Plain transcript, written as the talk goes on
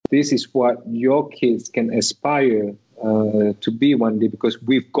this is what your kids can aspire to be one day, because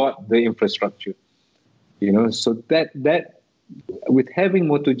we've got the infrastructure. So that with having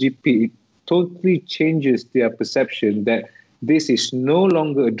MotoGP, it totally changes their perception that this is no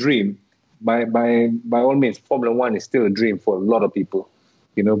longer a dream. By all means, Formula One is still a dream for a lot of people,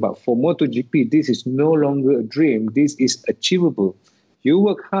 but for MotoGP, this is no longer a dream. This is achievable. You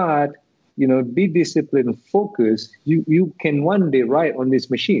work hard, be disciplined, focus. You can one day ride on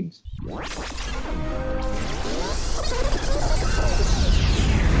these machines.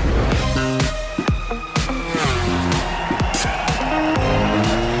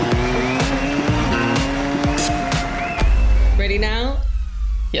 Ready now?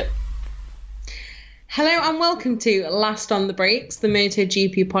 Yep. Hello and welcome to Last on the Brakes, the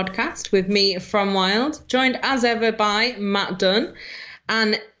MotoGP podcast with me from Wild, joined as ever by Matt Dunn.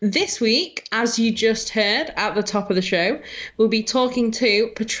 And this week, as you just heard at the top of the show, we'll be talking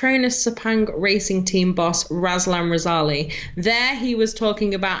to Petronas Sepang Racing Team boss Razlan Razali. There he was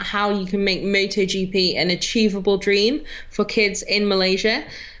talking about how you can make MotoGP an achievable dream for kids in Malaysia.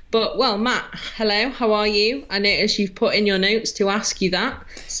 But, well, Matt, hello, how are you? I noticed you've put in your notes to ask you that.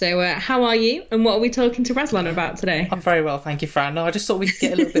 So how are you? And what are we talking to Razlan about today? I'm very well, thank you, Fran. No, I just thought we'd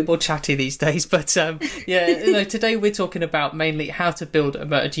get a little bit more chatty these days. But, today we're talking about mainly how to build a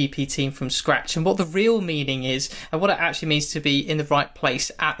MotoGP team from scratch and what the real meaning is and what it actually means to be in the right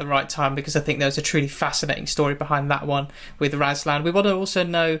place at the right time, because I think there's a truly fascinating story behind that one with Razlan. We want to also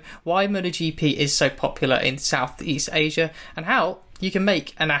know why MotoGP is so popular in Southeast Asia and how you can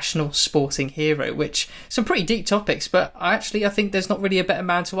make a national sporting hero, which some pretty deep topics, but I think there's not really a better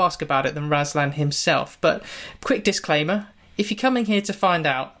man to ask about it than Razlan himself. But quick disclaimer, if you're coming here to find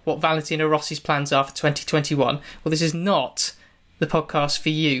out what Valentino Rossi's plans are for 2021, well, this is not the podcast for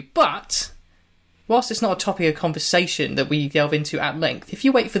you. But whilst it's not a topic of conversation that we delve into at length, if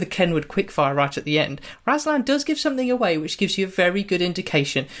you wait for the Kenwood quickfire right at the end, Razlan does give something away which gives you a very good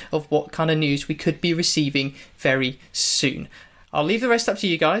indication of what kind of news we could be receiving very soon. I'll leave the rest up to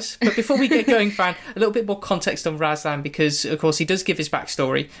you guys. But before we get going, Fran, a little bit more context on Razlan, because, of course, he does give his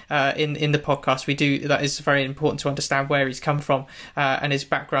backstory in the podcast. That is very important to understand where he's come from and his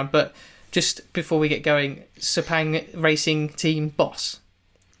background. But just before we get going, Sepang Racing Team boss.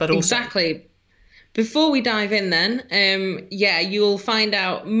 But also, exactly. Before we dive in then, you'll find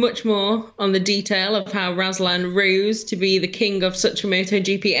out much more on the detail of how Razlan rose to be the king of such a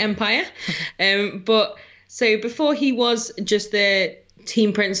MotoGP empire. So before he was just the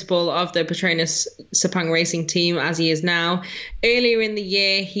team principal of the Petronas Sepang Racing Team, as he is now, earlier in the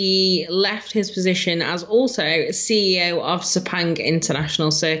year he left his position as also CEO of Sepang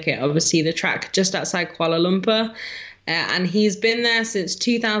International Circuit, obviously the track just outside Kuala Lumpur. And he's been there since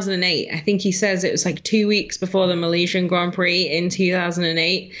 2008. I think he says it was like 2 weeks before the Malaysian Grand Prix in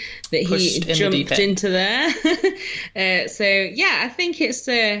 2008 that he jumped into there. I think it's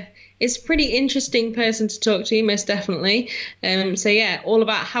a pretty interesting person to talk to, most definitely. All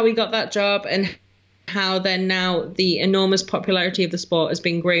about how he got that job and how then now the enormous popularity of the sport has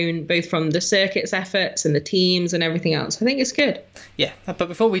been grown both from the circuit's efforts and the teams and everything else. I think it's good. Yeah, but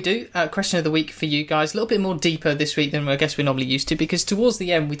before we do, question of the week for you guys, a little bit more deeper this week than I guess we're normally used to, because towards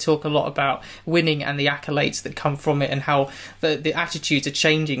the end we talk a lot about winning and the accolades that come from it and how the attitudes are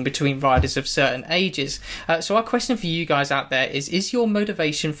changing between riders of certain ages. So our question for you guys out there is your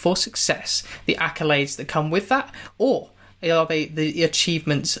motivation for success the accolades that come with that, or are they the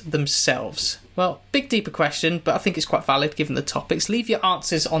achievements themselves? Well, big deeper question, but I think it's quite valid given the topics. Leave your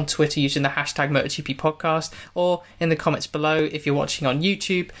answers on Twitter using the hashtag MotoGP podcast, or in the comments below if you're watching on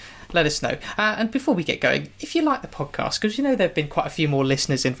YouTube. Let us know. And before we get going, if you like the podcast, because there have been quite a few more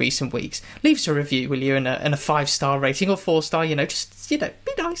listeners in recent weeks, leave us a review, will you, and a 5-star rating or 4-star,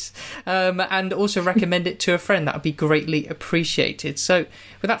 be nice. And also recommend it to a friend. That would be greatly appreciated. So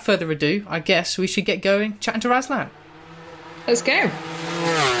without further ado, I guess we should get going chatting to Razlan. Let's go.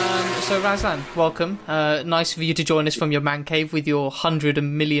 So Razlan, welcome. Nice for you to join us from your man cave with your 100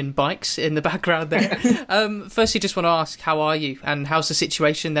 million bikes in the background there. Firstly, just want to ask, how are you? And how's the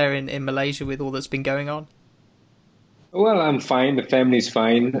situation there in Malaysia with all that's been going on? Well, I'm fine. The family's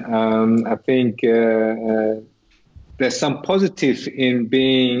fine. I think there's some positive in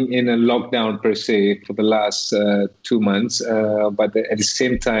being in a lockdown per se for the last 2 months. But at the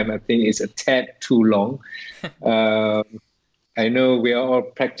same time, I think it's a tad too long. I know we are all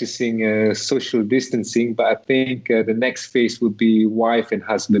practicing social distancing, but I think the next phase would be wife and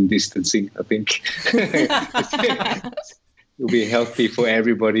husband distancing. I think it will be healthy for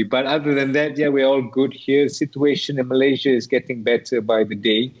everybody. But other than that, we're all good here. The situation in Malaysia is getting better by the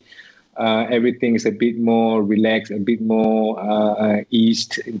day. everything is a bit more relaxed, a bit more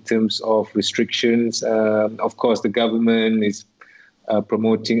eased in terms of restrictions. Of course, the government is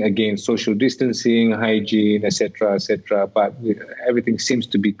promoting again social distancing, hygiene, etc., etc. But everything seems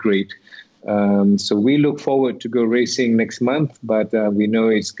to be great. So we look forward to go racing next month, but we know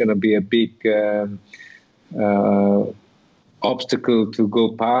it's going to be a big obstacle to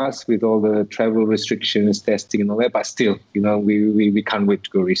go past with all the travel restrictions, testing, and all that. But still, we can't wait to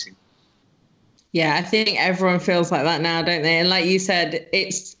go racing. Yeah, I think everyone feels like that now, don't they? And like you said,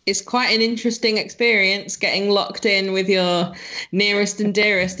 it's quite an interesting experience getting locked in with your nearest and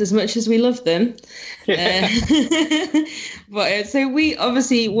dearest, as much as we love them. But so we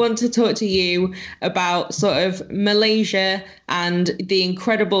obviously want to talk to you about sort of Malaysia and the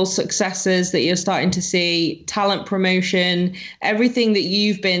incredible successes that you're starting to see, talent promotion, everything that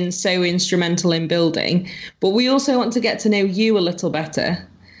you've been so instrumental in building. But we also want to get to know you a little better.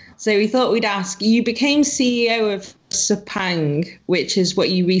 So we thought we'd ask, you became CEO of Sepang, which is what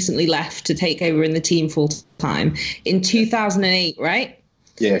you recently left to take over in the team full time, in 2008, right?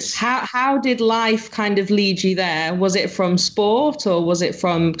 Yes. How did life kind of lead you there? Was it from sport or was it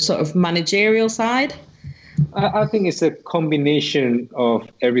from sort of managerial side? I think it's a combination of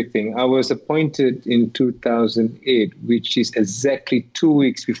everything. I was appointed in 2008, which is exactly 2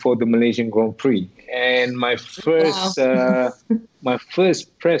 weeks before the Malaysian Grand Prix. And my first my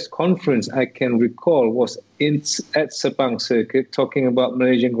first press conference I can recall was at Sepang Circuit talking about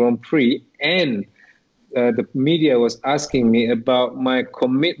Malaysian Grand Prix, and the media was asking me about my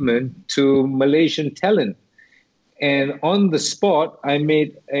commitment to Malaysian talent. And on the spot, I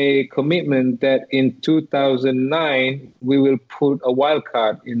made a commitment that in 2009, we will put a wild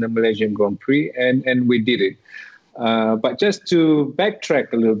card in the Malaysian Grand Prix, and we did it. But just to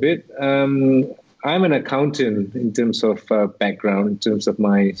backtrack a little bit, I'm an accountant in terms of background, in terms of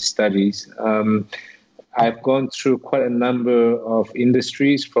my studies. I've gone through quite a number of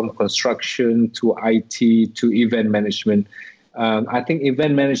industries, from construction to IT to event management. I think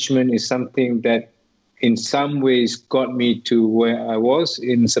event management is something that in some ways got me to where I was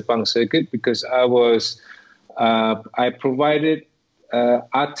in Sepang Circuit, because I provided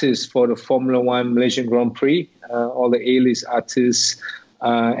artists for the Formula One Malaysian Grand Prix, all the A-list artists.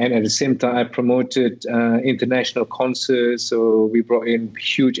 And at the same time, I promoted international concerts. So we brought in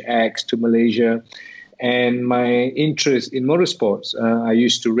huge acts to Malaysia. And my interest in motorsports, I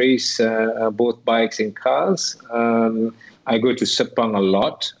used to race both bikes and cars. I go to Sepang a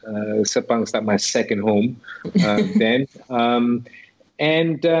lot. Sepang's like my second home then.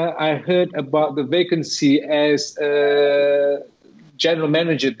 And I heard about the vacancy as general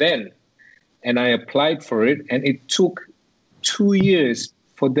manager then. And I applied for it. And it took 2 years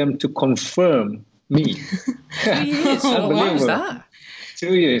for them to confirm me. 2 years? Why was that?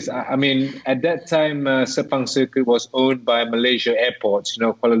 2 years. I mean, at that time, Sepang Circuit was owned by Malaysia Airports,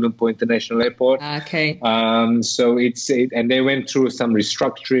 Kuala Lumpur International Airport. Okay. So and they went through some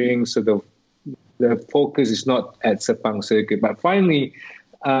restructuring. So the focus is not at Sepang Circuit. But finally,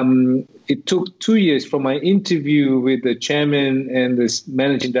 it took 2 years from my interview with the chairman and the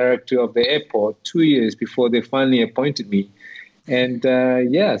managing director of the airport, 2 years before they finally appointed me. And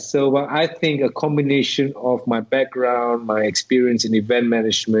so I think a combination of my background, my experience in event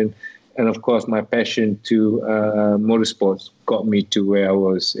management, and of course my passion to motorsports got me to where I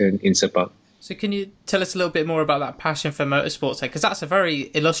was in Sepang. So can you tell us a little bit more about that passion for motorsports? Because that's a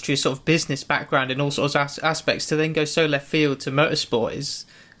very illustrious sort of business background in all sorts of aspects. To then go so left field to motorsport is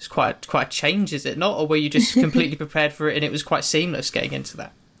quite a change, is it not? Or were you just completely prepared for it and it was quite seamless getting into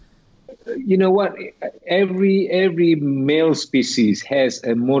that? You know what? Every male species has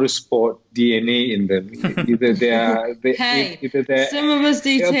a motorsport DNA in them. Either they are. Some of us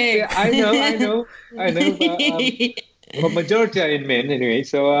do too. I know. But majority are in men anyway.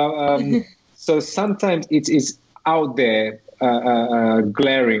 So sometimes it's out there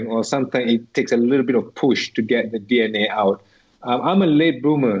glaring, or sometimes it takes a little bit of push to get the DNA out. I'm a late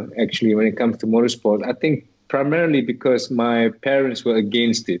bloomer actually when it comes to motorsport. I think primarily because my parents were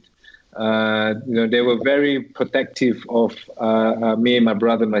against it. They were very protective of me and my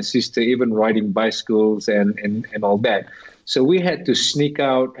brother, my sister, even riding bicycles and all that. So we had to sneak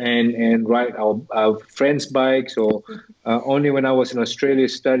out and ride our friends' bikes, or only when I was in Australia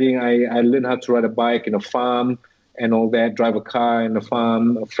studying, I learned how to ride a bike in a farm and all that, drive a car in a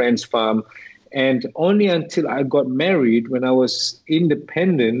farm, a friend's farm. And only until I got married, when I was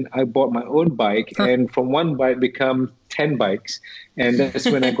independent, I bought my own bike, and from one bike become 10 bikes. And that's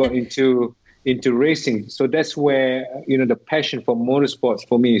when I got into racing. So that's where, the passion for motorsports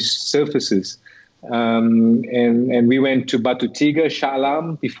for me surfaces. And we went to Batu Tiga, Shah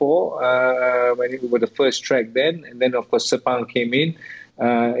Alam before, when it was the first track then. And then, of course, Sepang came in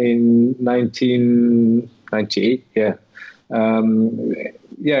 1998, yeah.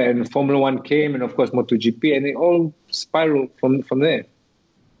 And Formula One came, and of course MotoGP, and it all spiraled from there.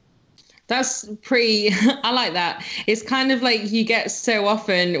 That's pretty, I like that. It's kind of like you get so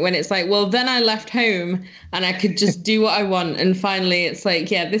often when it's like, well, then I left home and I could just do what I want. And finally it's like,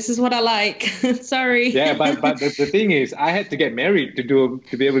 yeah, this is what I like. Sorry. Yeah, but the thing is, I had to get married to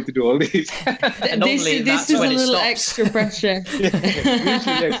be able to do all this. This is a little extra pressure. Usually,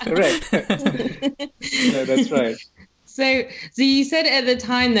 yes, correct. No, that's right. So you said at the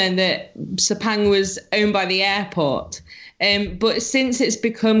time then that Sepang was owned by the airport. But since it's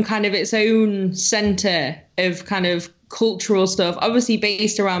become kind of its own centre of kind of cultural stuff, obviously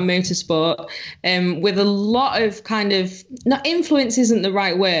based around motorsport, with a lot of kind of, not influence isn't the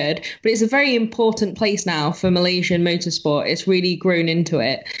right word, but it's a very important place now for Malaysian motorsport. It's really grown into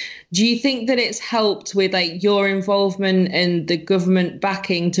it. Do you think that it's helped with like your involvement and the government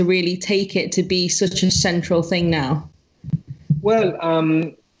backing to really take it to be such a central thing now? Well,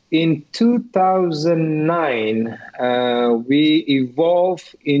 in 2009, we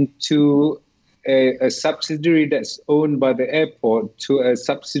evolved into a subsidiary that's owned by the airport to a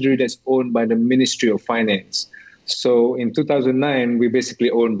subsidiary that's owned by the Ministry of Finance. So in 2009, we basically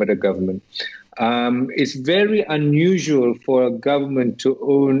owned by the government. It's very unusual for a government to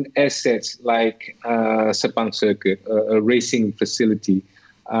own assets like Sepang Circuit, a racing facility.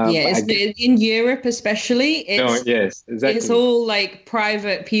 In Europe especially, yes, exactly. It's all like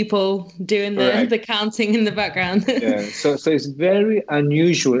private people doing the counting in the background. Yeah, so it's very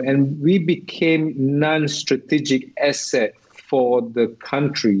unusual, and we became non-strategic asset for the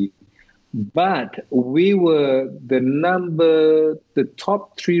country. But we were the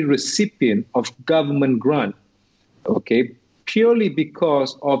top 3 recipient of government grant. Okay. Purely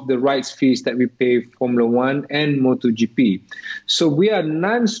because of the rights fees that we pay Formula One and MotoGP. So we are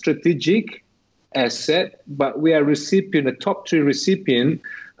non-strategic asset, but we are a top 3 recipient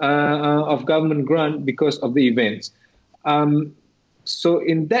of government grant because of the events. So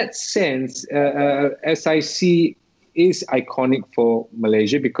in that sense, SIC is iconic for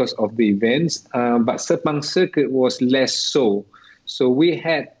Malaysia because of the events, but Sepang Circuit was less so. So we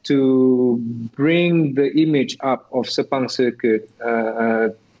had to bring the image up of Sepang Circuit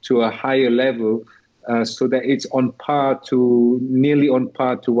to a higher level so that it's nearly on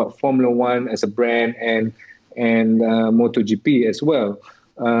par to what Formula One as a brand and MotoGP as well.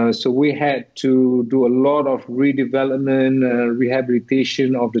 So we had to do a lot of redevelopment,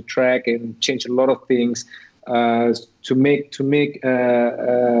 rehabilitation of the track, and change a lot of things to make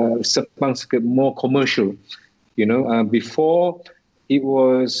Sepang Circuit more commercial. Before it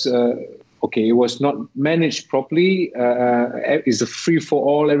was it was not managed properly. It's a free for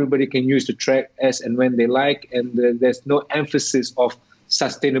all. Everybody can use the track as and when they like, and there's no emphasis of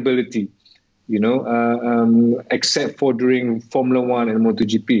sustainability, except for during Formula One and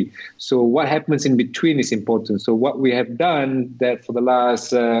MotoGP. So what happens in between is important. So what we have done that for the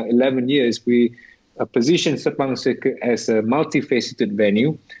last 11 years, we position Sepang Circuit as a multifaceted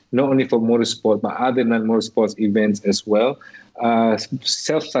venue, not only for motorsport, but other non-motorsports events as well.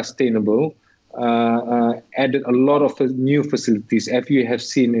 Self-sustainable, added a lot of new facilities, as you have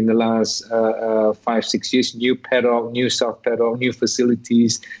seen in the last 5-6 years, new paddock, new south paddock, new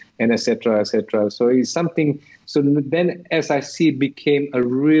facilities, and etc., etc. So it's something, so then SIC became a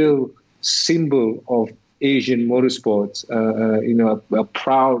real symbol of Asian motorsports. We're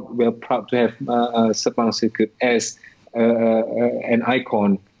proud to have Sepang Circuit as an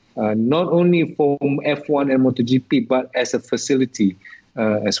icon, not only for F1 and MotoGP, but as a facility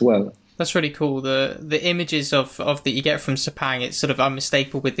as well. That's really cool. The images of that you get from Sepang, it's sort of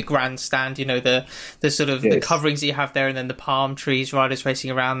unmistakable with the grandstand, the sort of the coverings that you have there, and then the palm trees, riders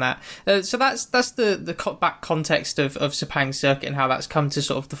racing around that. So that's the back context of Sepang Circuit and how that's come to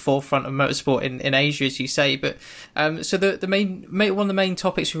sort of the forefront of motorsport in Asia, as you say. But so the main one of the main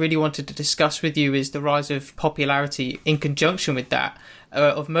topics we really wanted to discuss with you is the rise of popularity in conjunction with that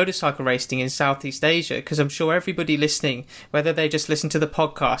of motorcycle racing in Southeast Asia, because I'm sure everybody listening, whether they just listen to the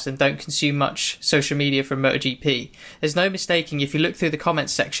podcast and don't consume much social media from MotoGP, there's no mistaking, if you look through the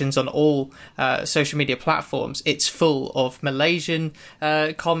comments sections on all social media platforms, it's full of Malaysian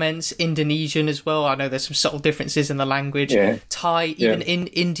comments, Indonesian as well. I know there's some subtle differences in the language, Thai, even in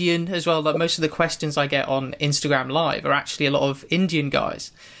Indian as well. Like most of the questions I get on Instagram Live are actually a lot of Indian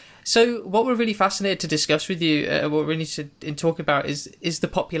guys. So what we're really fascinated to discuss with you, what we need to talk about is the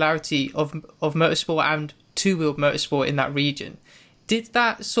popularity of motorsport and two-wheeled motorsport in that region. Did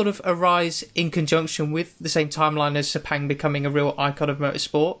that sort of arise in conjunction with the same timeline as Sepang becoming a real icon of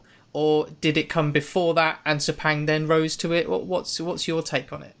motorsport, or did it come before that and Sepang then rose to it? What's your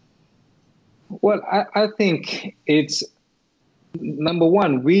take on it? Well, I think it's, number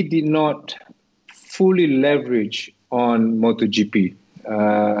one, we did not fully leverage on MotoGP.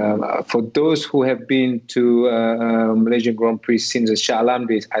 For those who have been to Malaysian Grand Prix since the Shah Alam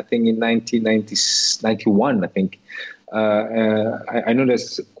days, I think in 1991, I think. I know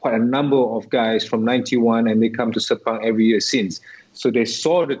there's quite a number of guys from 91 and they come to Sepang every year since. So they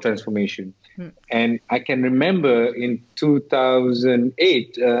saw the transformation. And I can remember in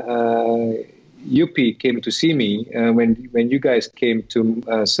 2008, UP came to see me when you guys came to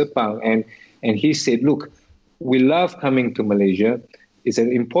Sepang, and he said, look, we love coming to Malaysia. It's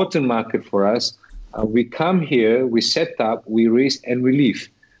an important market for us. We come here, we set up, we race and we leave.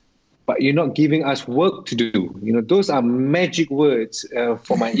 But you're not giving us work to do. Those are magic words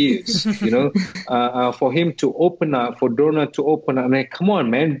for my ears. For him to open up, for Dorna to open up. I'm like, come on,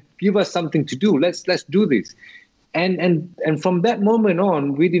 man, give us something to do. Let's do this. And from that moment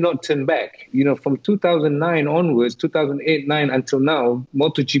on, we did not turn back. From 2009 onwards, 2008, 9 until now,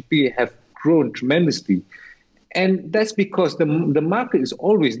 MotoGP have grown tremendously. And that's because the market is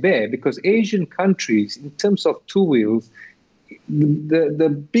always there, because Asian countries, in terms of two wheels, the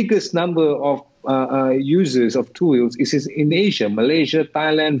biggest number of users of two wheels is in Asia, Malaysia,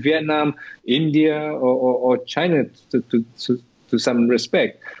 Thailand, Vietnam, India, or China to some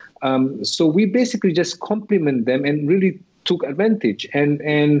respect. So we basically just complement them and really took advantage.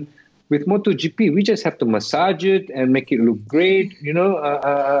 And with MotoGP, we just have to massage it and make it look great,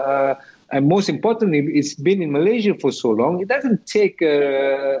 and most importantly, it's been in Malaysia for so long. It doesn't take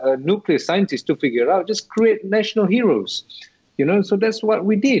a nuclear scientist to figure out. Just create national heroes. So that's what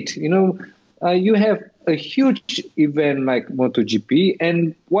we did. You have a huge event like MotoGP,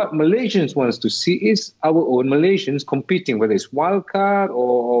 and what Malaysians wants to see is our own Malaysians competing, whether it's wildcard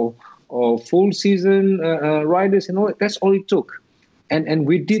or full season riders and all. That's all it took, and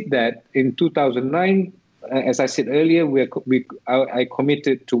we did that in 2009. As I said earlier, I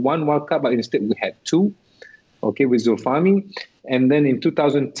committed to one wildcard, but instead we had two. Okay, with Zulfami. And then in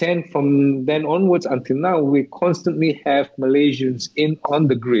 2010, from then onwards until now, we constantly have Malaysians on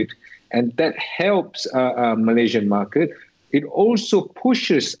the grid. And that helps Malaysian market. It also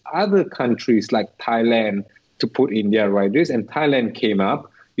pushes other countries like Thailand to put in their riders. And Thailand came up.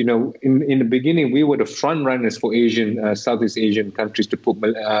 In the beginning, we were the front runners for Southeast Asian countries to put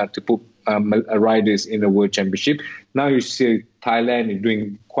riders in the World Championship. Now you see Thailand is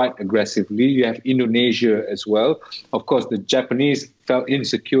doing quite aggressively. You have Indonesia as well. Of course, the Japanese felt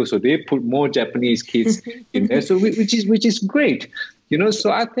insecure, so they put more Japanese kids in there. So which is great,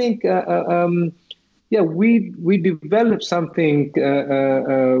 So I think, we developed something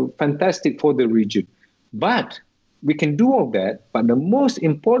fantastic for the region, but we can do all that. But the most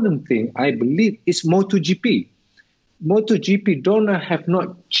important thing, I believe, is MotoGP. MotoGP have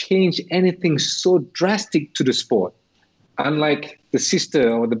not changed anything so drastic to the sport, unlike the sister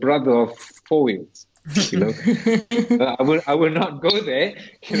or the brother of four wheels. I will not go there.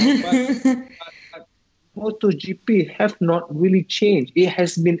 But MotoGP have not really changed. It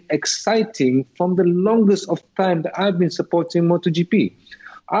has been exciting from the longest of time that I've been supporting MotoGP.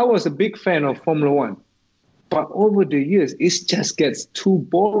 I was a big fan of Formula One. But over the years, it just gets too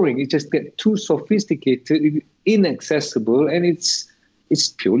boring. It just gets too sophisticated, inaccessible, and it's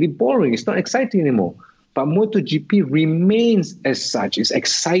purely boring. It's not exciting anymore. But MotoGP remains as such. It's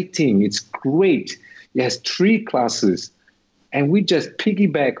exciting. It's great. It has 3 classes. And we just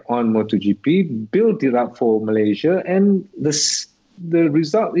piggyback on MotoGP, build it up for Malaysia, and the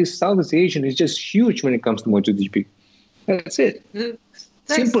result is Southeast Asian is just huge when it comes to MotoGP. That's it.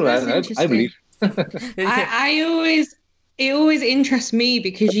 Simple, I believe. It always interests me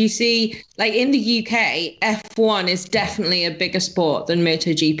because you see, like in the UK, F1 is definitely a bigger sport than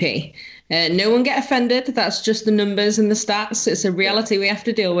MotoGP. No one get offended. That's just the numbers and the stats. It's a reality we have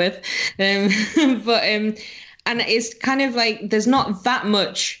to deal with. And it's kind of like there's not that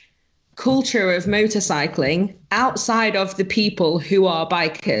much culture of motorcycling outside of the people who are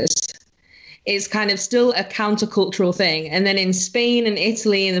bikers. It's kind of still a countercultural thing. And then in Spain and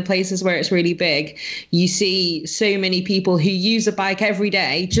Italy and the places where it's really big, you see so many people who use a bike every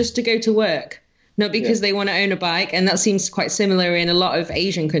day just to go to work, not because they want to own a bike. And that seems quite similar in a lot of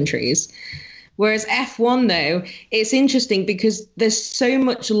Asian countries. Whereas F1, though, it's interesting because there's so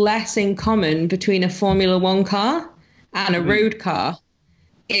much less in common between a Formula One car and a road car.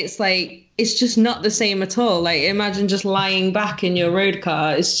 It's like, it's just not the same at all. Like, imagine just lying back in your road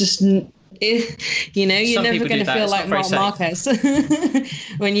car. It's just, you're Some never people going do to that. feel It's like not very Marc Marquez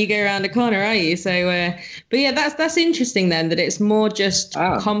when you go around a corner, are you? So, but yeah, that's interesting then, that it's more just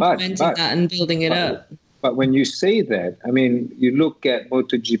complementing that and building it up. But when you say that, I mean, you look at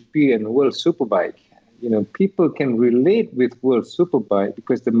MotoGP and World Superbike, people can relate with World Superbike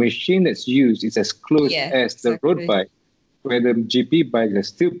because the machine that's used is as close as the road bike, where the GP bike is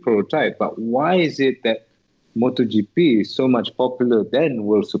still prototype. But why is it that MotoGP is so much popular than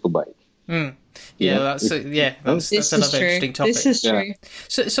World Superbike? Yeah, that's another interesting topic. This is true.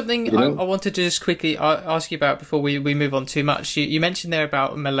 So something I wanted to just quickly ask you about before we move on too much. You mentioned there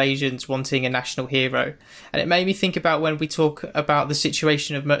about Malaysians wanting a national hero, and it made me think about when we talk about the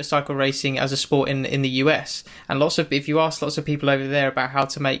situation of motorcycle racing as a sport in the US. And if you ask lots of people over there about how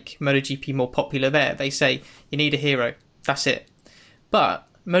to make MotoGP more popular there, they say you need a hero. That's it. But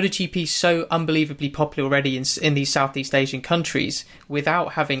MotoGP is so unbelievably popular already in these Southeast Asian countries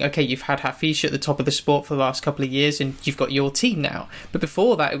without having, you've had Hafiz at the top of the sport for the last couple of years and you've got your team now. But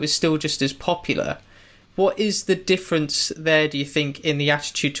before that, it was still just as popular. What is the difference there, do you think, in the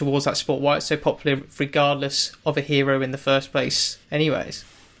attitude towards that sport? Why it's so popular regardless of a hero in the first place anyways?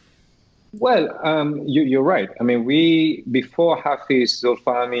 Well, you're right. I mean, before Hafiz,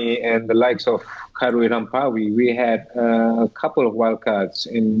 Zulfani, and the likes of Khairul Rampawi, we had a couple of wildcards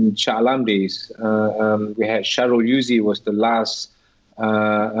in Shah Alam days. We had Sharul Yuzi was the last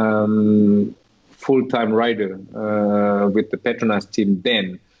full-time rider with the Petronas team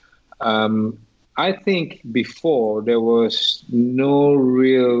then. I think before there was no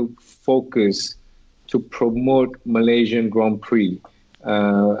real focus to promote Malaysian Grand Prix.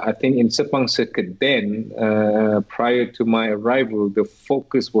 I think in Sepang Circuit then, prior to my arrival, the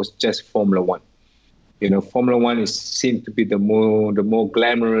focus was just Formula One. Formula One seemed to be the more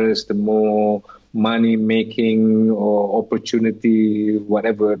glamorous, the more money-making or opportunity,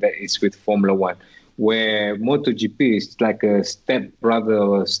 whatever that is with Formula One. Where MotoGP is like a stepbrother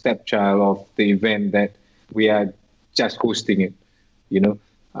or stepchild of the event that we are just hosting it,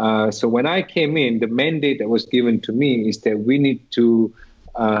 So when I came in, the mandate that was given to me is that we need to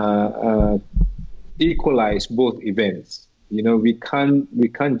equalize both events. We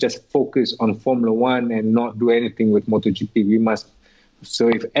can't just focus on Formula One and not do anything with MotoGP. We must. So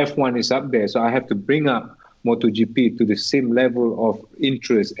if F1 is up there, so I have to bring up MotoGP to the same level of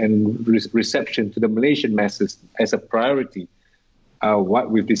interest and reception to the Malaysian masses as a priority.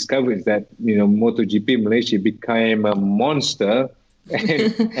 What we've discovered is that MotoGP Malaysia became a monster.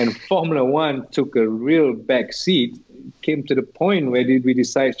 and Formula One took a real back seat. Came to the point where we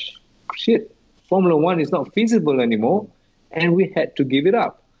decide, Formula One is not feasible anymore, and we had to give it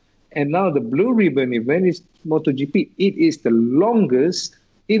up. And now the Blue Ribbon event is MotoGP. It is the longest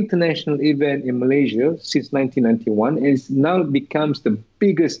international event in Malaysia since 1991, and it now becomes the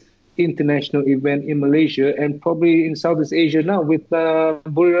biggest international event in Malaysia and probably in Southeast Asia now with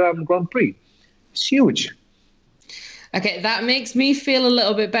Buriram Grand Prix. It's huge. Okay, that makes me feel a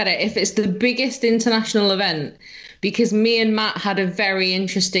little bit better if it's the biggest international event, because me and Matt had a very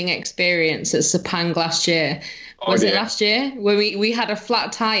interesting experience at Sepang last year. Was it last year? Where we had a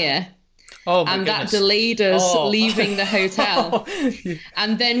flat tyre and that delayed us leaving the hotel.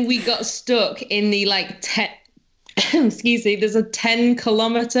 And then we got stuck in the there's a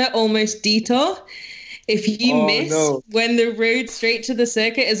 10-kilometre almost detour. If you when the road straight to the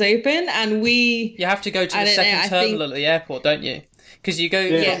circuit is open, and you have to go to the second terminal at the airport, don't you? Because you go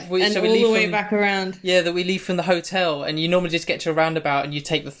and all the way back around. Yeah, that we leave from the hotel, and you normally just get to a roundabout, and you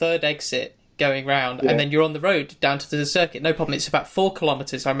take the third exit going round, and then you're on the road down to the circuit. No problem. It's about 4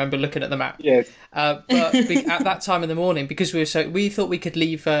 kilometres. I remember looking at the map. Yes. But at that time in the morning, because we thought we could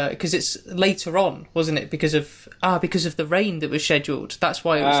leave because it's later on, wasn't it? Because of the rain that was scheduled. That's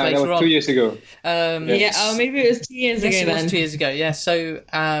why it was later that was on. 2 years ago. Maybe it was 2 years ago. Yes, it was 2 years ago.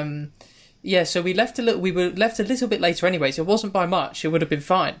 Yeah. So we left we were left a little bit later anyway, so it wasn't by much, it would have been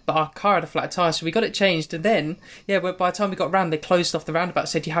fine. But our car had a flat tyre, so we got it changed, and then, by the time we got round, they closed off the roundabout,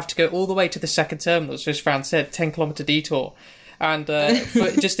 said you have to go all the way to the second terminal, so as Fran said, 10-kilometre detour. And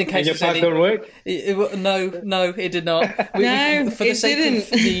just in case... And your pass don't work? No, it did not. For the sake of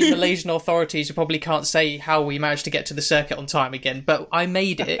the Malaysian authorities, you probably can't say how we managed to get to the circuit on time again, but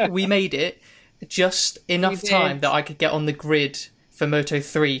we made it just enough time that I could get on the grid for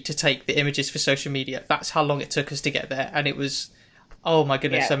Moto3 to take the images for social media. That's how long it took us to get there, and it was, oh my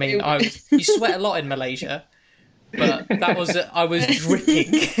goodness! Yeah, I mean, you sweat a lot in Malaysia, but I was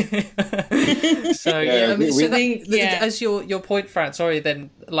dripping. As your point, Fran. Sorry,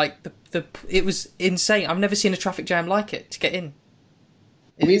 then it was insane. I've never seen a traffic jam like it to get in.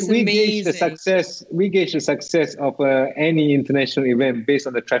 We gauge the success. We gauge the success of any international event based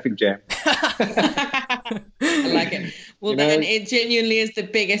on the traffic jam. I like it. Well, then it genuinely is the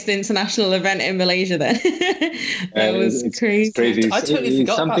biggest international event in Malaysia. Then that was crazy. It's crazy. I totally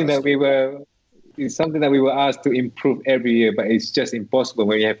forgot something about that It's something that we were asked to improve every year, but it's just impossible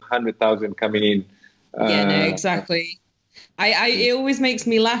when you have 100,000 coming in. Yeah, no, exactly. It always makes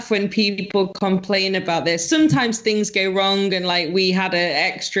me laugh when people complain about this. Sometimes things go wrong and like we had an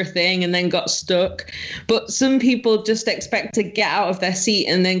extra thing and then got stuck. But some people just expect to get out of their seat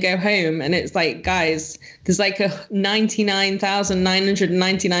and then go home. And it's like, guys, there's like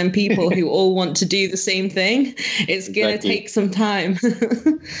 99,999 people who all want to do the same thing. It's going to take some time.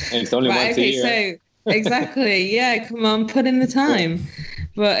 And it's only once a year. So exactly. Yeah, come on, put in the time.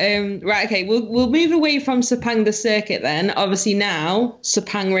 But right, okay, we'll move away from Sepang the circuit then. Obviously now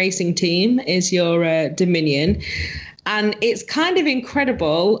Sepang Racing Team is your dominion, and it's kind of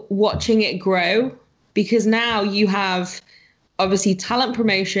incredible watching it grow because now you have obviously talent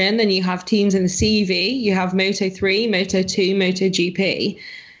promotion and you have teams in the CEV, you have Moto3, Moto2, MotoGP.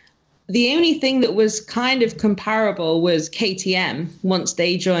 The only thing that was kind of comparable was KTM once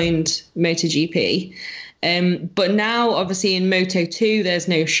they joined MotoGP. But now, obviously, in Moto2, there's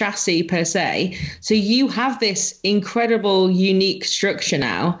no chassis per se. So you have this incredible, unique structure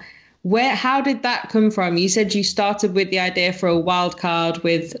now. How did that come from? You said you started with the idea for a wild card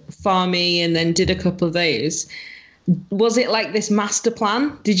with Farmy and then did a couple of those. Was it like this master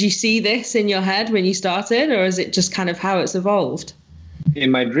plan? Did you see this in your head when you started, or is it just kind of how it's evolved?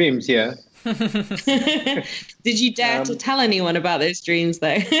 In my dreams, yeah. Did you dare to tell anyone about those dreams,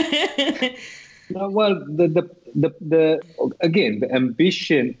 though? Well, the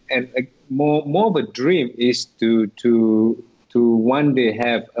ambition and more of a dream is to one day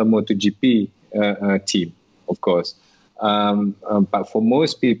have a MotoGP team, of course. But for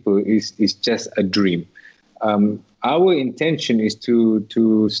most people, it's just a dream. Our intention is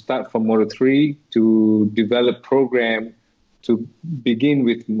to start from Moto3 to develop program to begin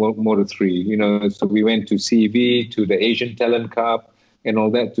with Moto3. So we went to CEV, to the Asian Talent Cup, and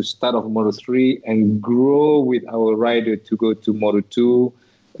all that to start off Moto3 and grow with our rider to go to Moto2,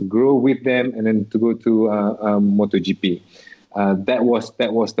 grow with them, and then to go to MotoGP. That was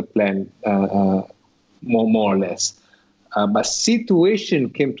the plan, more or less. But situation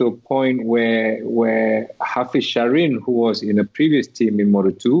came to a point where Hafiz Sharin, who was in a previous team in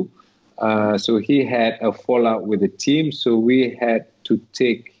Moto2, so he had a fallout with the team, so we had to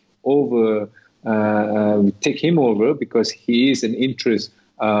take him over because he is an interest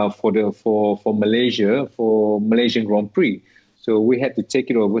for Malaysia, for Malaysian Grand Prix. So we had to take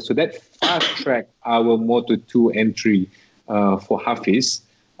it over. So that fast-tracked our Moto2 entry for Hafiz.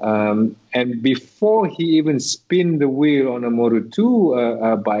 And before he even spin the wheel on a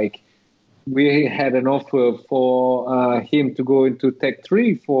Moto2 bike, we had an offer for him to go into Tech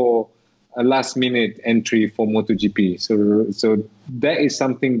 3 for a last-minute entry for MotoGP. So that is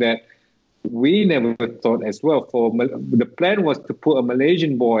something that we never thought as well. The plan was to put a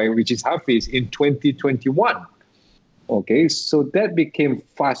Malaysian boy, which is Hafiz, in 2021. Okay, so that became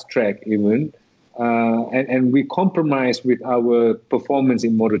fast track even. And we compromised with our performance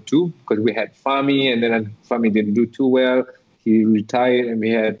in Moto2 because we had Fahmi, and then Fahmi didn't do too well. He retired, and we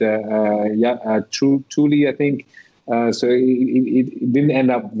had Truly, I think. So it didn't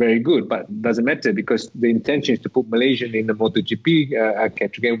end up very good, but it doesn't matter because the intention is to put Malaysian in the MotoGP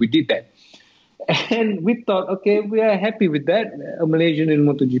category, and we did that. And we thought, okay, we are happy with that, a Malaysian in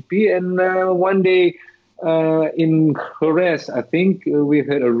MotoGP. And one day in Jerez, I think, we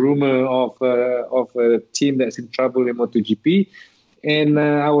heard a rumor of a team that's in trouble in MotoGP. And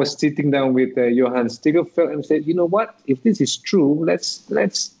I was sitting down with Johan Stigefeld and said, you know what, if this is true, let's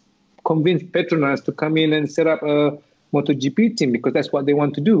convince Petronas to come in and set up a MotoGP team because that's what they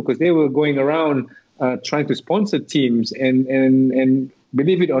want to do, because they were going around trying to sponsor teams and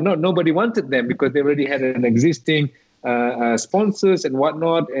believe it or not, nobody wanted them because they already had an existing sponsors and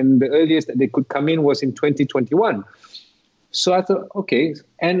whatnot, and the earliest that they could come in was in 2021. So I thought, okay.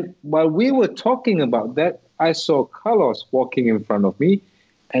 And while we were talking about that, I saw Carlos walking in front of me,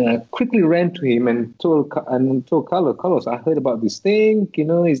 and I quickly ran to him and told Carlos, I heard about this thing.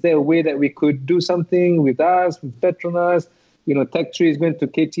 Is there a way that we could do something with us, with Petronas? Tech 3 is going to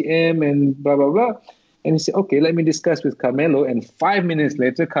KTM and blah, blah, blah. And he said, okay, let me discuss with Carmelo. And 5 minutes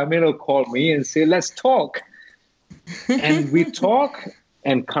later, Carmelo called me and said, let's talk. And we talk,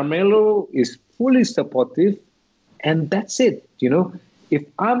 and Carmelo is fully supportive. And that's it. If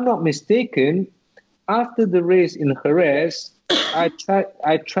I'm not mistaken, after the race in Jerez,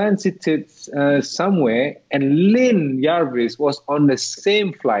 I transited somewhere, and Lynn Jarvis was on the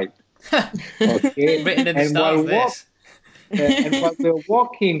same flight. Okay, written in the stars. And while we were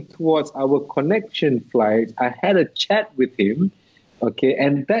walking towards our connection flight, I had a chat with him. Okay,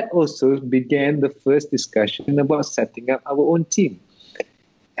 and that also began the first discussion about setting up our own team.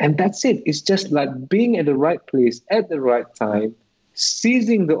 And that's it. It's just like being at the right place at the right time,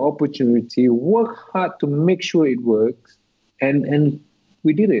 seizing the opportunity, work hard to make sure it works, and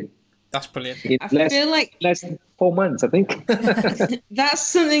we did it. That's brilliant. Feel like less than 4 months, I think. That's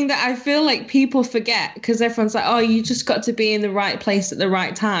something that I feel like people forget, because everyone's like, oh, you just got to be in the right place at the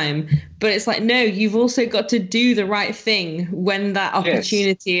right time. But it's like, no, you've also got to do the right thing when that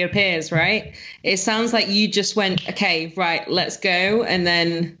opportunity appears, right? It sounds like you just went, okay, right, let's go. And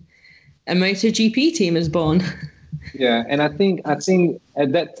then a MotoGP team is born. Yeah, and I think at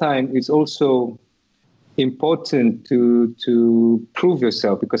that time it's also important to prove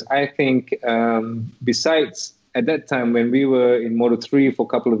yourself, because I think besides at that time when we were in Moto3 for a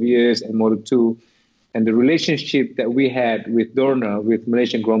couple of years and Moto2, and the relationship that we had with Dorna, with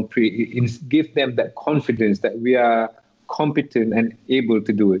Malaysian Grand Prix, it gives them that confidence that we are competent and able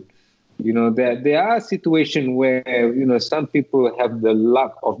to do it. You know, there are situations where, you know, some people have the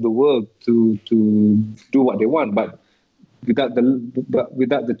luck of the world to do what they want, but without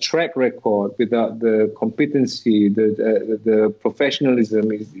the track record, without the competency, the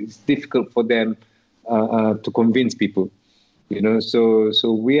professionalism, it's difficult for them to convince people. You know, so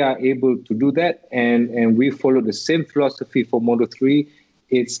we are able to do that, and we follow the same philosophy for Moto3.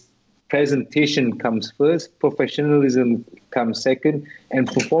 It's presentation comes first, professionalism comes second, and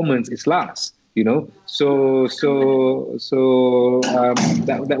performance is last. You know, so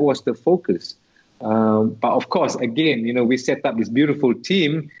that was the focus. But of course, again, you know, we set up this beautiful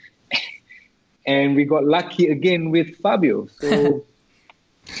team, and we got lucky again with Fabio. So.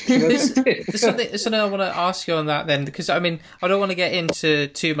 There's something I want to ask you on that then, because I mean, I don't want to get into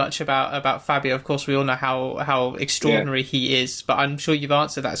too much about Fabio. Of course, we all know how extraordinary he is, but I'm sure you've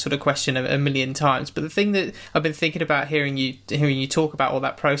answered that sort of question a million times. But the thing that I've been thinking about hearing you talk about all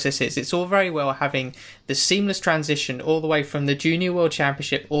that process is, it's all very well having the seamless transition all the way from the Junior World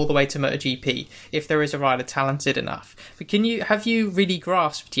Championship all the way to MotoGP, if there is a rider talented enough. But have you really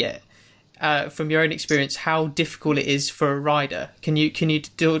grasped yet, from your own experience, how difficult it is for a rider? Can you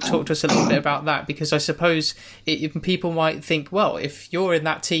talk to us a little bit about that? Because I suppose people might think, well, if you're in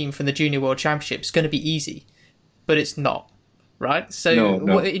that team from the Junior World Championship, it's going to be easy, but it's not, right? So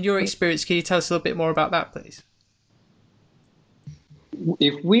no. In your experience, can you tell us a little bit more about that, please?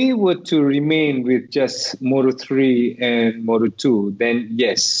 If we were to remain with just Moto3 and Moto2, then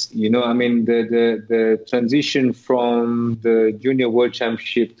yes, you know, I mean, the transition from the Junior World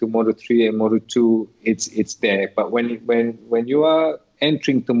Championship to Moto3 and Moto2, it's there. But when you are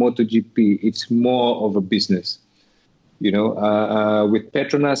entering to MotoGP, it's more of a business. You know, with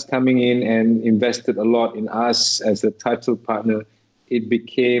Petronas coming in and invested a lot in us as a title partner, it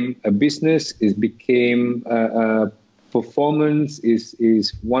became a business. It became performance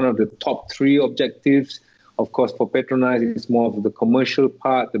is one of the top 3 objectives. Of course, for Petronas, it's more of the commercial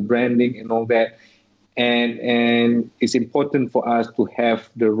part, the branding and all that. And it's important for us to have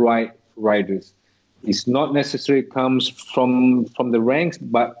the right riders. It's not necessarily comes from the ranks,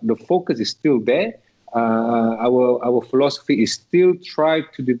 but the focus is still there. Our philosophy is still try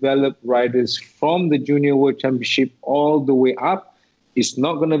to develop riders from the Junior World Championship all the way up. It's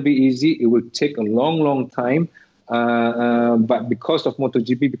not going to be easy. It will take a long time. But because of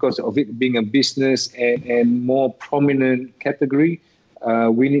MotoGP, because of it being a business and more prominent category,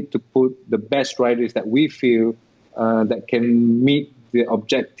 we need to put the best riders that we feel that can meet the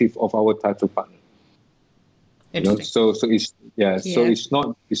objective of our title partner. You know? So it's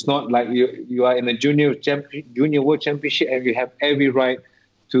not like you are in a Junior World Championship and you have every right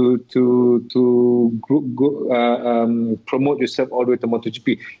to promote yourself all the way to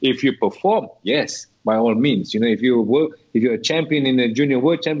MotoGP. If you perform, yes, by all means. You know, if you're a champion in the Junior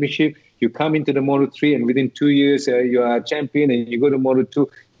World Championship, you come into the Moto3 and within 2 years you are a champion and you go to Moto2,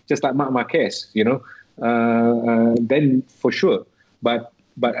 just like Marc Marquez. You know, then for sure. But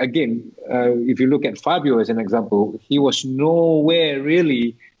again, if you look at Fabio as an example, he was nowhere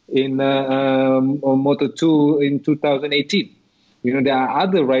really in Moto2 in 2018. You know, there are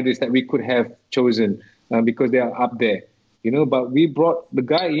other riders that we could have chosen because they are up there. You know, but we brought the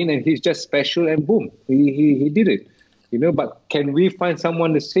guy in and he's just special and boom, he did it. You know, but can we find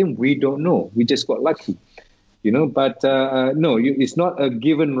someone the same? We don't know. We just got lucky. You know, but no, it's not a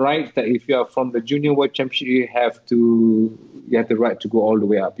given right that if you are from the Junior World Championship, you have the right to go all the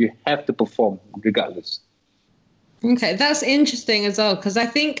way up. You have to perform regardless. Okay, that's interesting as well, because I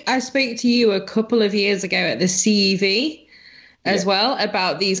think I spoke to you a couple of years ago at the CEV as well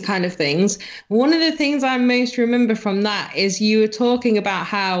about these kind of things. One of the things I most remember from that is you were talking about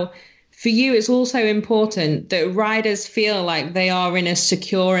how for you it's also important that riders feel like they are in a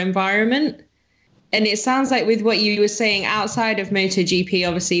secure environment. And it sounds like with what you were saying outside of MotoGP,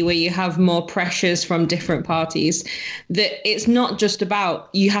 obviously, where you have more pressures from different parties, that it's not just about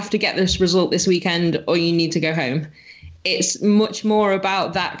you have to get this result this weekend or you need to go home. It's much more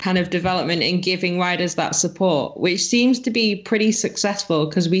about that kind of development and giving riders that support, which seems to be pretty successful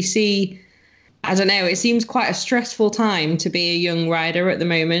because we see, I don't know, it seems quite a stressful time to be a young rider at the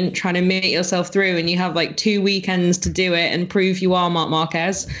moment, trying to make yourself through, and you have like 2 weekends to do it and prove you are Marc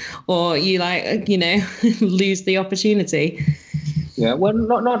Marquez, or you lose the opportunity. Yeah, well,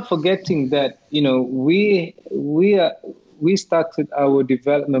 not forgetting that, we started our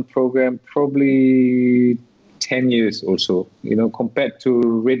development program probably 10 years or so, compared to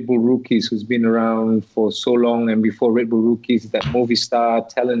Red Bull Rookies, who's been around for so long. And before Red Bull Rookies, that Movistar,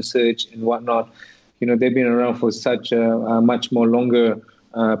 Talent Search and whatnot, they've been around for such a much more longer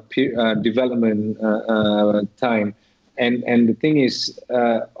development time. And the thing is,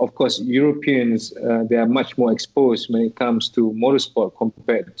 of course, Europeans, they are much more exposed when it comes to motorsport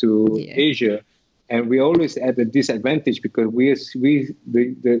compared to Asia. And we're always at a disadvantage because the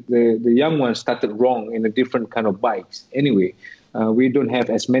young ones started wrong in a different kind of bikes. Anyway, we don't have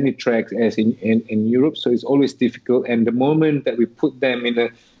as many tracks as in Europe, so it's always difficult. And the moment that we put them in a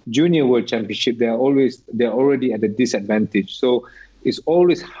junior world championship, they're already at a disadvantage. So it's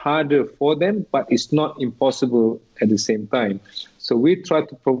always harder for them, but it's not impossible at the same time. So we try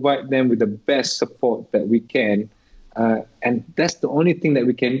to provide them with the best support that we can. And that's the only thing that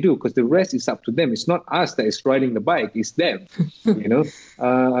we can do, because the rest is up to them. It's not us that is riding the bike; it's them. So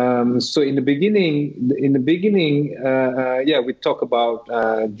in the beginning, we talk about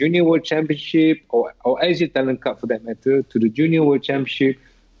Junior World Championship or Asia Talent Cup for that matter, to the Junior World Championship,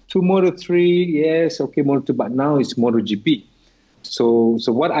 to Moto3, yes, okay, Moto2, but now it's MotoGP. So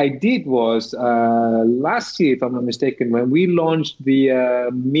what I did was last year, if I'm not mistaken, when we launched the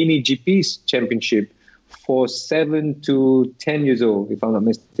Mini GPs Championship for 7 to 10 years old, if I'm not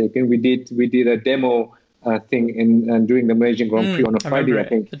mistaken, we did a demo thing during the Malaysian Grand Prix on a Friday, I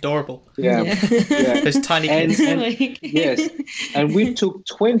think. Adorable. Yeah. Those tiny kids. Yes, and we took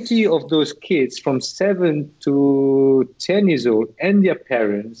 20 of those kids from 7 to 10 years old and their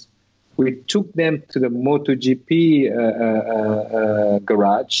parents. We took them to the MotoGP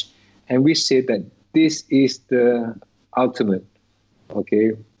garage, and we said that this is the ultimate.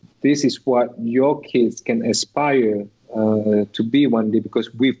 Okay. This is what your kids can aspire to be one day,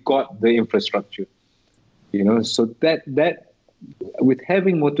 because we've got the infrastructure, So that with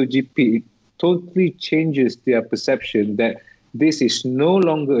having MotoGP, it totally changes their perception that this is no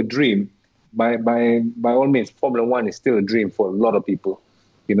longer a dream. By all means, Formula One is still a dream for a lot of people,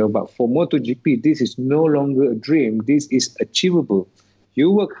 But for MotoGP, this is no longer a dream. This is achievable. You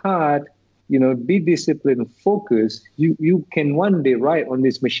work hard. Be disciplined, focus, you can one day ride on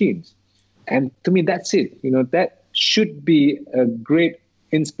these machines. And to me, that's it. That should be a great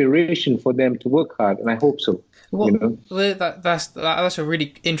inspiration for them to work hard, and I hope so. Well, that's a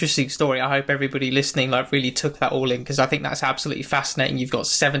really interesting story. I hope everybody listening really took that all in, because I think that's absolutely fascinating. You've got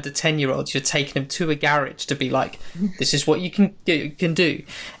 7 to 10-year-olds. You're taking them to a garage to be like, this is what you can do.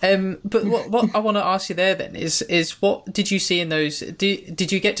 But what I want to ask you there then is what did you see in those?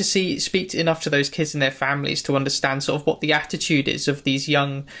 Did you get to speak enough to those kids and their families to understand sort of what the attitude is of these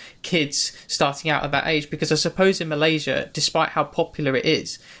young kids starting out at that age? Because I suppose in Malaysia, despite how popular it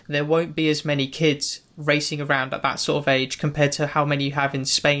is, there won't be as many kids racing around at that sort of age compared to how many you have in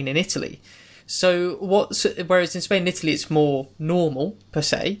Spain and Italy. So whereas in Spain and Italy it's more normal per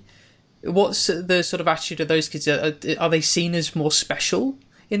se, what's the sort of attitude of those kids? Are they seen as more special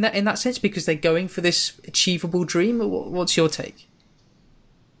in that sense because they're going for this achievable dream? What's your take?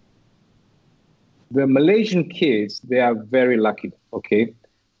 The Malaysian kids, they are very lucky, okay?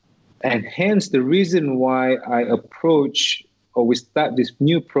 And hence the reason why I approach or we start this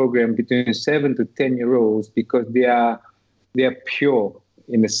new program between 7 to 10-year-olds, because they are pure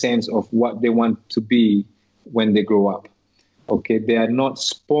in the sense of what they want to be when they grow up. Okay, they are not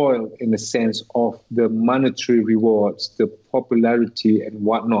spoiled in the sense of the monetary rewards, the popularity and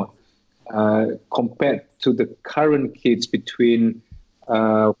whatnot, compared to the current kids between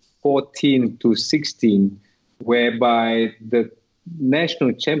 14 to 16, whereby the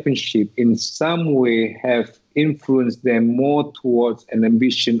national championship in some way have influenced them more towards an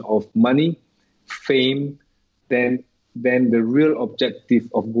ambition of money, fame, than the real objective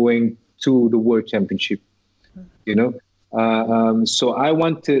of going to the World Championship. you know. So I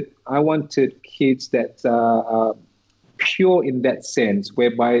wanted kids that are pure in that sense,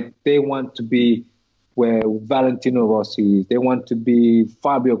 whereby they want to be where Valentino Rossi is, they want to be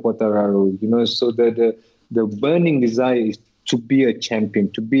Fabio Quartararo, you know. So the burning desire is to be a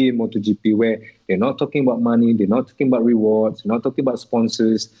champion, to be in MotoGP, where they're not talking about money, they're not talking about rewards, they're not talking about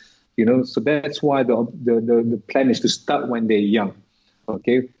sponsors, you know. So that's why the plan is to start when they're young,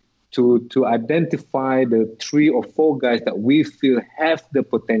 okay? To identify the 3 or 4 guys that we feel have the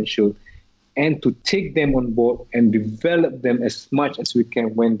potential, and to take them on board and develop them as much as we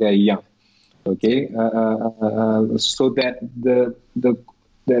can when they're young, okay? So that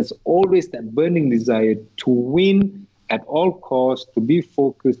there's always that burning desire to win at all costs, to be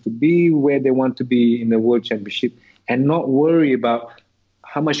focused, to be where they want to be in the World Championship, and not worry about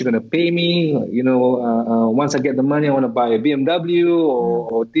how much you're going to pay me. You know, once I get the money, I want to buy a BMW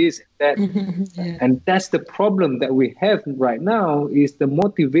or this, that. Yeah. And that's the problem that we have right now, is the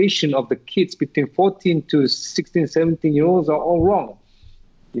motivation of the kids between 14 to 16, 17-year-olds are all wrong.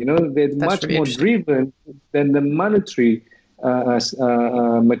 You know, they're much more driven than the monetary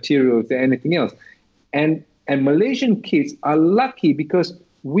material than anything else. And Malaysian kids are lucky because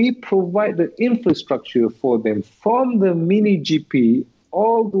we provide the infrastructure for them from the mini GP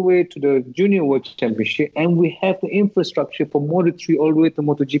all the way to the Junior World Championship, and we have the infrastructure for Moto3 all the way to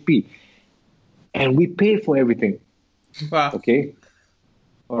MotoGP, and we pay for everything. Wow. Okay.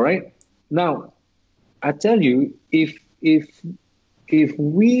 All right. Now, I tell you, if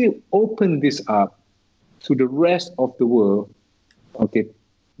we open this up to the rest of the world, okay,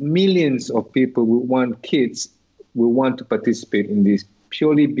 millions of people will want to participate in this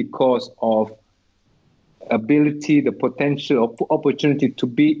purely because of ability, the potential, opportunity to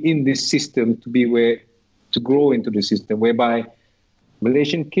be in this system, to grow into the system, whereby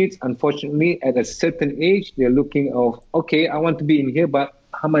Malaysian kids, unfortunately, at a certain age, they're looking of, okay, I want to be in here, but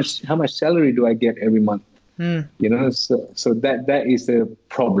how much salary do I get every month? You know, so that is a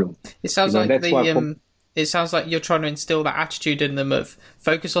problem. It sounds it sounds like you're trying to instill that attitude in them of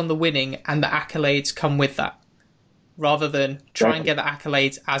focus on the winning and the accolades come with that, rather than try and get the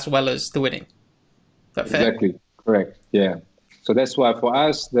accolades as well as the winning. Is that fair? Exactly. Correct. Yeah. So that's why for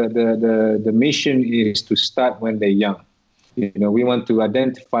us, the mission is to start when they're young. You know, we want to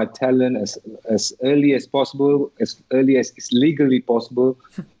identify talent as early as possible, as early as is legally possible.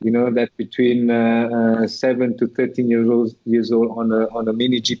 You know, that between 7 to 13 years old on a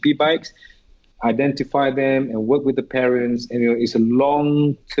mini GP bikes, identify them and work with the parents. And, you know, it's a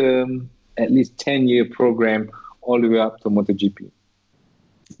long-term, at least 10-year program all the way up to MotoGP.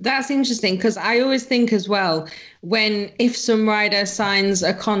 That's interesting, because I always think as well, if some rider signs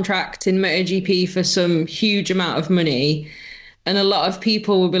a contract in MotoGP for some huge amount of money, and a lot of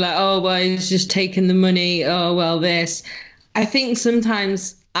people will be like, oh, well, he's just taking the money. Oh, well, this. I think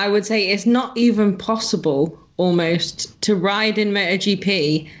sometimes I would say it's not even possible almost to ride in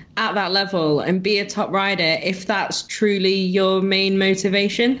MotoGP at that level and be a top rider if that's truly your main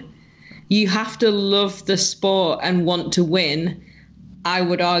motivation. You have to love the sport and want to win, I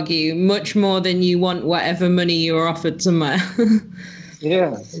would argue, much more than you want whatever money you are offered somewhere.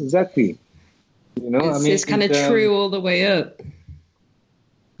 Yeah, exactly. You know, it's kind of true all the way up.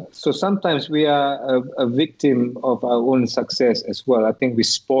 So sometimes we are a victim of our own success as well. I think we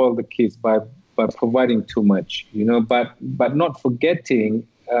spoil the kids by providing too much, you know, but not forgetting,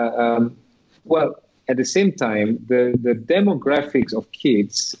 well, at the same time, the demographics of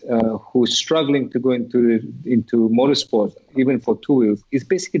kids who are struggling to go into motorsports, even for two wheels, is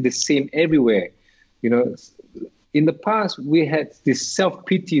basically the same everywhere. You know, in the past, we had this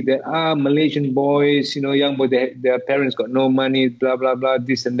self-pity that Malaysian boys, you know, young boys, their parents got no money, blah, blah, blah,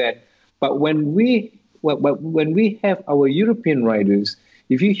 this and that. But when we have our European riders,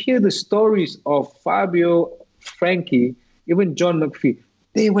 if you hear the stories of Fabio, Frankie, even John McPhee,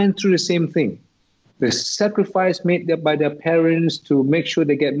 they went through the same thing. The sacrifice made by their parents to make sure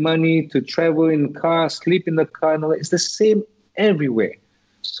they get money, to travel in car, sleep in the car, and all that. It's the same everywhere.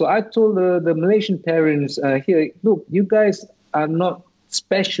 So I told the Malaysian parents here, look, you guys are not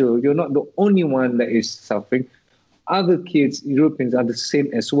special. You're not the only one that is suffering. Other kids, Europeans, are the same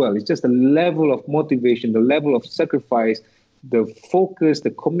as well. It's just the level of motivation, the level of sacrifice, the focus,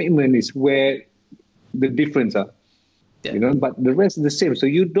 the commitment is where the difference are. Yeah. You know, but the rest is the same. So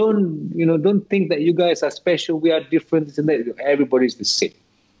you don't think that you guys are special. We are different. Everybody's the same.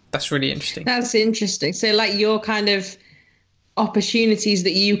 That's really interesting. That's interesting. So like your kind of opportunities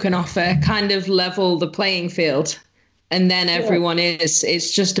that you can offer kind of level the playing field and then everyone is.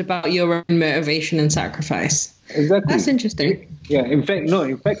 It's just about your own motivation and sacrifice. Exactly. That's interesting. Yeah. In fact,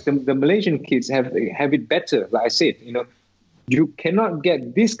 the Malaysian kids have it better. Like I said, you cannot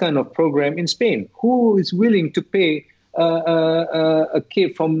get this kind of program in Spain. Who is willing to pay a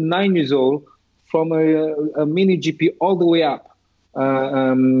kid from 9 years old from a mini GP all the way up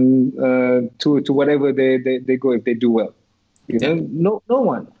to whatever they go if they do well? No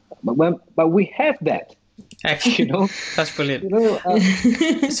one. But we have that. Excellent. That's brilliant.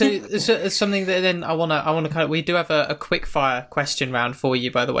 So something that then I want to kind of, we do have a quick fire question round for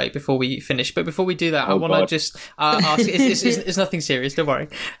you, by the way, before we finish. But before we do that, I want to just ask, it's nothing serious, don't worry.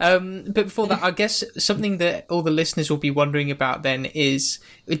 But before that, I guess something that all the listeners will be wondering about then is,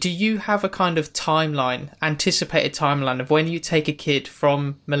 do you have a kind of anticipated timeline of when you take a kid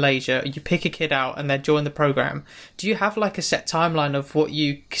from Malaysia, you pick a kid out and they join the program? Do you have like a set timeline of what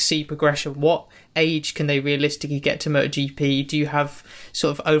you see progression? What age can they realistically get to MotoGP? Do you have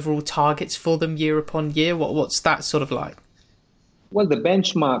sort of overall targets for them year upon year? What's that sort of like? Well, the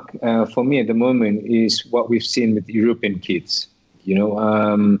benchmark for me at the moment is what we've seen with European kids.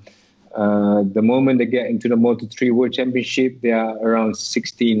 The moment they get into the Moto3 World Championship, they are around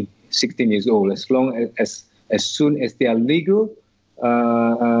 16 years old. As soon as they are legal,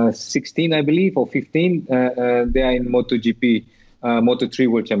 16, I believe, or 15, they are in MotoGP. Moto3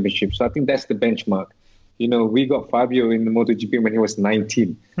 World Championship. So I think that's the benchmark. We got Fabio in the MotoGP when he was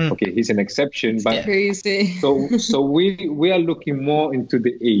 19. Okay, he's an exception, but crazy. So we are looking more into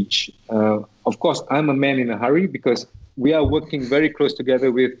the age. Of course, I'm a man in a hurry because we are working very close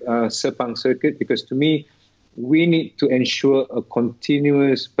together with Sepang Circuit, because to me, we need to ensure a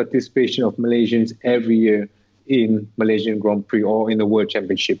continuous participation of Malaysians every year in Malaysian Grand Prix or in the World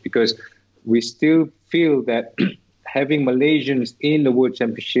Championship, because we still feel that having Malaysians in the World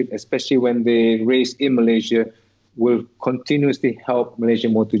Championship, especially when they race in Malaysia, will continuously help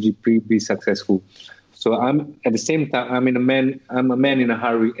Malaysian MotoGP be successful. So I'm at the same time, I'm a man in a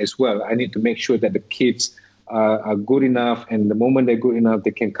hurry as well. I need to make sure that the kids are good enough, and the moment they're good enough,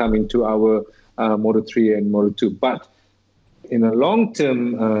 they can come into our Moto3 and Moto2. But in a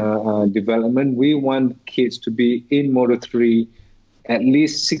long-term development, we want kids to be in Moto3 at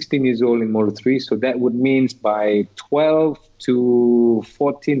least 16 years old in Moto3. So that would mean by 12 to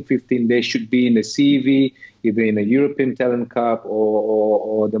 14, 15, they should be in the CEV, either in a European Talent Cup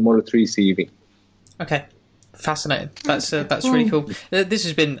or the Moto3 CEV. Okay. Fascinating. That's really cool. This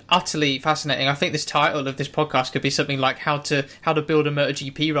has been utterly fascinating. I think this title of this podcast could be something like how to build a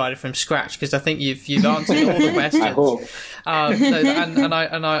MotoGP rider from scratch, because I think you've answered all the questions. I hope.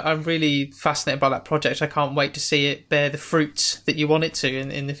 I'm really fascinated by that project. I can't wait to see it bear the fruits that you want it to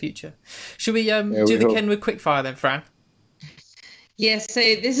in the future. Should we do the Kenwood quickfire then, Fran? Yes, so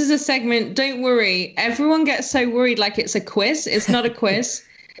this is a segment. Don't worry. Everyone gets so worried like it's a quiz. It's not a quiz.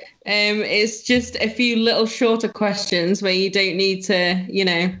 It's just a few little shorter questions where you don't need to,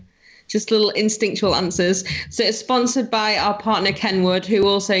 just little instinctual answers. So it's sponsored by our partner Kenwood, who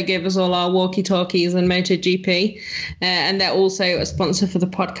also give us all our walkie-talkies and MotoGP. And they're also a sponsor for the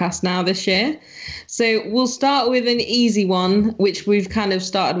podcast now this year. So we'll start with an easy one, which we've kind of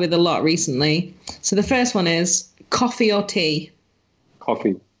started with a lot recently. So the first one is coffee or tea?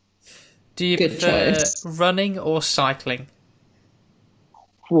 Coffee. Do you prefer running or cycling?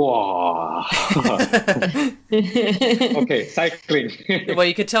 Wow. Okay, cycling. Well,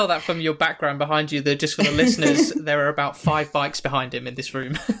 you could tell that from your background behind you. That just for the listeners, there are about 5 bikes behind him in this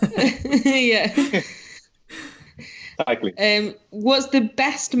room. Yeah. Cycling. What's the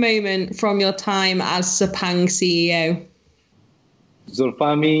best moment from your time as Sepang CEO?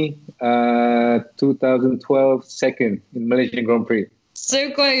 Zulfami, 2012, second in Malaysian Grand Prix.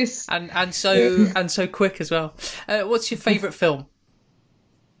 So close. And so quick as well. What's your favourite film?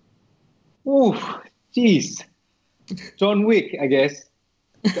 Oh, jeez. John Wick, I guess.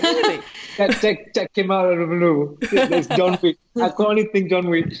 that came out of the blue. It's John Wick. I can only think John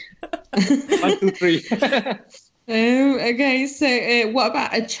Wick. 1, 2, 3. Okay, so what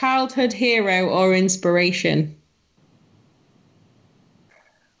about a childhood hero or inspiration?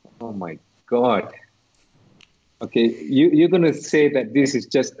 Oh my God. Okay, you're going to say that this is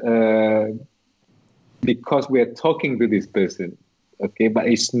just because we are talking to this person. Okay, but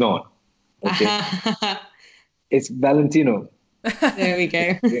it's not. Okay. It's Valentino. There we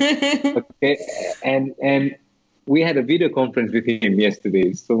go. Okay. And we had a video conference with him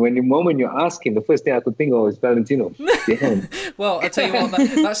yesterday. So when the moment you ask him, the first thing I could think of is Valentino. Yeah. Well, I'll tell you what,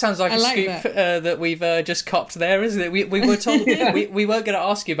 that sounds like a scoop that we've just copped there, isn't it? We were told we weren't going to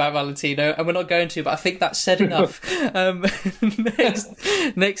ask you about Valentino, and we're not going to, but I think that's said enough.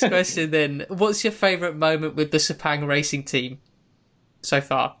 Next question then. What's your favourite moment with the Sepang racing team so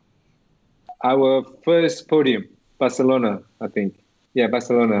far? Our first podium, Barcelona, I think. Yeah,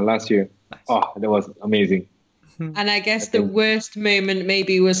 Barcelona last year. Nice. Oh, that was amazing. And I guess the worst moment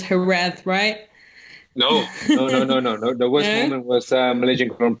maybe was Jerez, right? No. The worst moment was Malaysian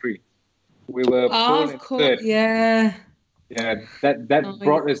Grand Prix. We were third. Yeah. Yeah, that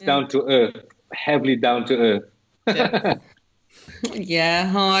brought us down to earth, heavily down to earth.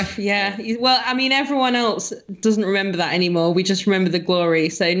 Yeah. Yeah. Well, I mean, everyone else doesn't remember that anymore. We just remember the glory.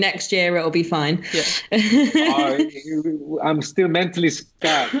 So next year it'll be fine. Yeah. I'm still mentally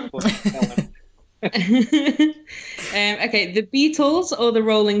scarred for that one. Okay, the Beatles or the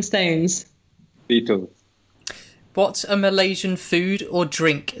Rolling Stones? Beatles. What's a Malaysian food or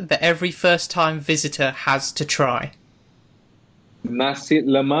drink that every first-time visitor has to try? Nasi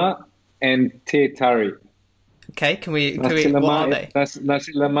lemak and teh tarik. Okay, can we what are they?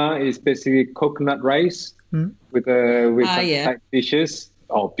 Nasi lemak is basically coconut rice with some side dishes.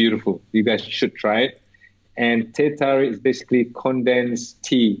 Oh, beautiful. You guys should try it. And teh tarik is basically condensed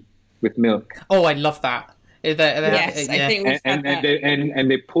tea with milk. Oh, I love that. I think we've had that.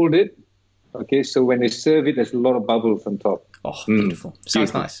 And they pulled it. Okay, so when they serve it, there's a lot of bubbles on top. Oh, beautiful.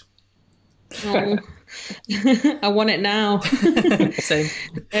 Sounds nice. Oh, I want it now. Same.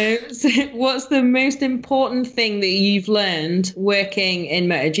 So what's the most important thing that you've learned working in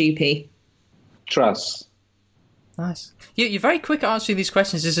MotoGP? Trust. Nice. You're very quick at answering these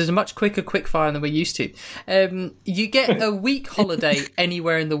questions. This is a much quicker quickfire than we're used to. You get a week holiday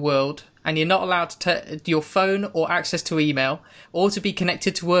anywhere in the world, and you're not allowed to your phone or access to email or to be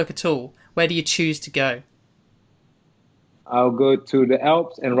connected to work at all. Where do you choose to go? I'll go to the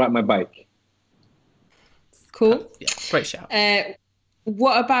Alps and ride my bike. Cool. Yeah, great shout.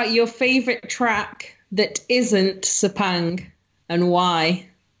 What about your favourite track that isn't Sepang, and why?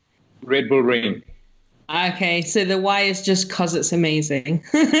 Red Bull Ring. Okay, so the why is just because it's amazing.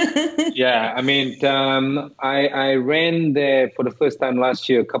 Yeah, I mean, I ran there for the first time last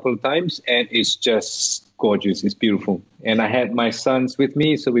year a couple of times, and it's just gorgeous. It's beautiful. And I had my sons with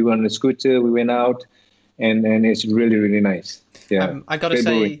me, so we were on a scooter, we went out, and it's really, really nice. Yeah, I got to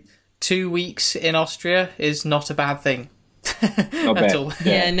say, 2 weeks in Austria is not a bad thing. Not bad. At all.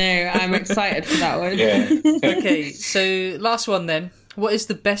 Yeah, no, I'm excited for that one. Yeah. Okay, so last one then. What is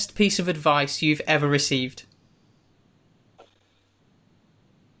the best piece of advice you've ever received?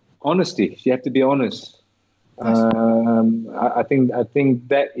 Honesty. You have to be honest. Nice. I think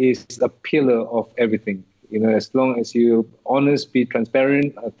that is a pillar of everything. You know, as long as you're honest, be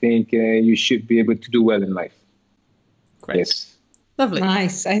transparent, I think you should be able to do well in life. Great. Yes. Lovely.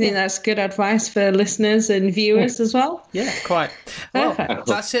 Nice. I think that's good advice for listeners and viewers as well. Yeah, quite. Well, Perfect.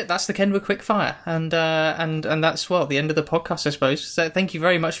 that's it. That's the Kenwood Quickfire, and that's the end of the podcast, I suppose. So thank you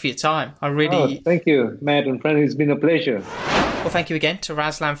very much for your time. Thank you, Matt and Fran. It's been a pleasure. Well, thank you again to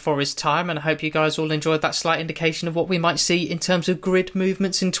Razlan for his time, and I hope you guys all enjoyed that slight indication of what we might see in terms of grid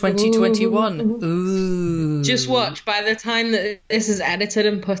movements in 2021. Ooh. Just watch. By the time that this is edited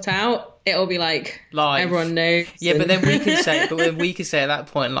and put out, it'll be like live. Everyone knows. Yeah, but then we can say. At that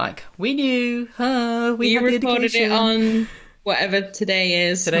point, like, we knew. We recorded it on whatever today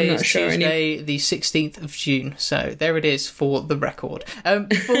is. Today I'm not is sure Tuesday, the 16th of June. So there it is for the record. Of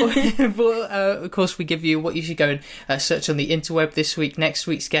course, we give you what you should go and search on the interweb this week. Next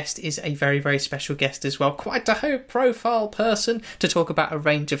week's guest is a very, very special guest as well. Quite a high-profile person to talk about a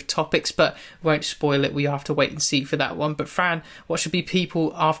range of topics, but won't spoil it. We have to wait and see for that one. But Fran, what should be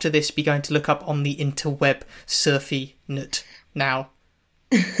people after this be going to look up on the interweb surfy nut now?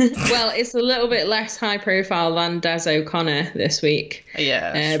 Well, it's a little bit less high profile than Des O'Connor this week.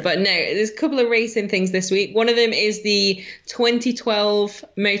 Yeah. But no, there's a couple of racing things this week. One of them is the 2012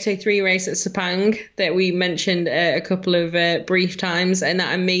 Moto3 race at Sepang that we mentioned a couple of brief times, and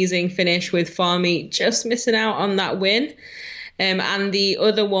that amazing finish with Farmy just missing out on that win. And the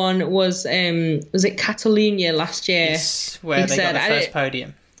other one was it Catalunya last year? Yes, where they got the first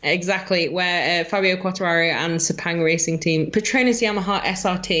podium. Exactly, where Fabio Quartararo and Sepang Racing Team, Petronas Yamaha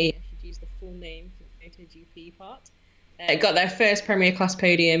SRT, I should use the full name for the MotoGP part, got their first Premier Class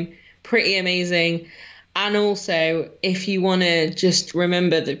podium. Pretty amazing. And also, if you want to just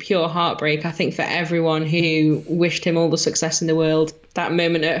remember the pure heartbreak, I think for everyone who wished him all the success in the world, that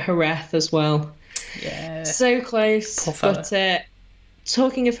moment at Jerez as well. Yeah. So close. Poor fella. But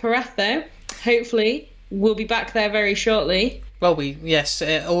talking of Jerez, though, hopefully we'll be back there very shortly. Well, yes,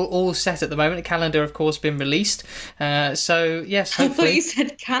 all set at the moment. The calendar, of course, been released. So, yes, hopefully... I thought you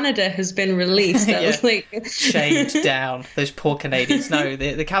said Canada has been released. That was like... Shaved down. Those poor Canadians. No,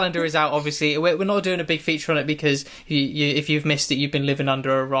 the calendar is out, obviously. We're not doing a big feature on it because if you've missed it, you've been living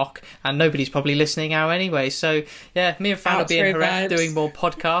under a rock, and nobody's probably listening now anyway. So, yeah, me and Fran will be in Jerez doing more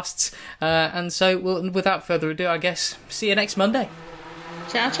podcasts. And so, without further ado, I guess, see you next Monday.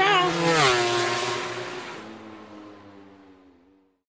 Ciao, ciao.